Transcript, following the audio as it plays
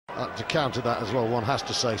to counter that as well, one has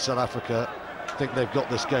to say. South Africa think they've got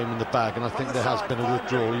this game in the bag, and I think there has been a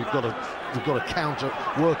withdrawal. You've got to counter,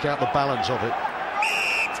 work out the balance of it.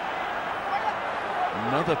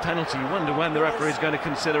 Another penalty. You wonder when the referee is going to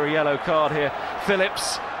consider a yellow card here.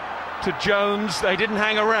 Phillips to Jones. They didn't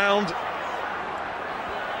hang around.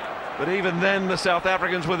 But even then, the South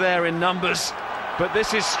Africans were there in numbers. But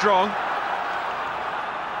this is strong.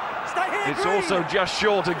 It's also just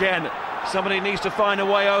short again. Somebody needs to find a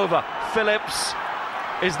way over. Phillips.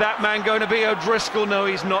 Is that man going to be O'Driscoll? No,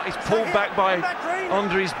 he's not. He's pulled back by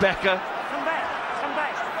Andries Becker. Come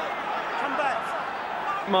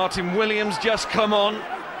back. Martin Williams just come on.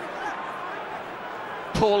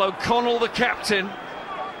 Paul O'Connell, the captain.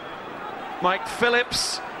 Mike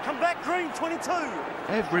Phillips. Come back, Green, 22.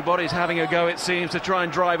 Everybody's having a go, it seems, to try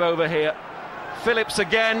and drive over here. Phillips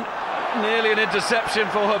again. Nearly an interception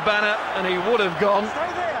for Habana, and he would have gone. Stay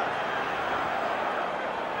there.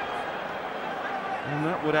 And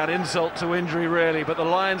that would add insult to injury, really, but the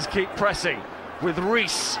Lions keep pressing with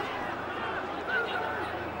Rees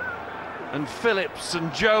and Phillips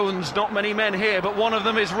and Jones. Not many men here, but one of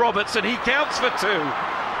them is Roberts, and he counts for two.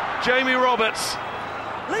 Jamie Roberts.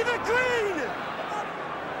 Leave it, Green!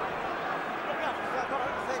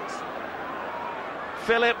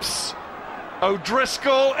 Phillips,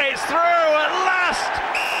 O'Driscoll, it's through at last!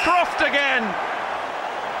 Croft again!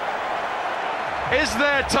 Is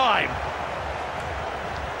there time?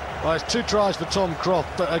 Well, it's 2 tries for Tom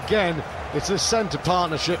Croft, but again, it's this centre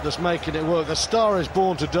partnership that's making it work. The star is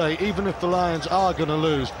born today, even if the Lions are going to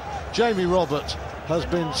lose. Jamie Roberts has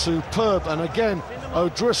been superb, and again,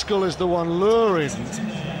 O'Driscoll is the one luring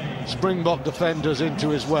Springbok defenders into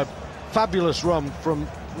his web. Fabulous run from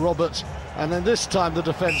Roberts, and then this time the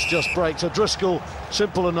defence just breaks. O'Driscoll,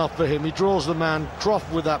 simple enough for him. He draws the man.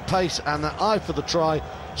 Croft, with that pace and that eye for the try,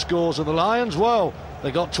 scores, and the Lions, well,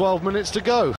 they got 12 minutes to go.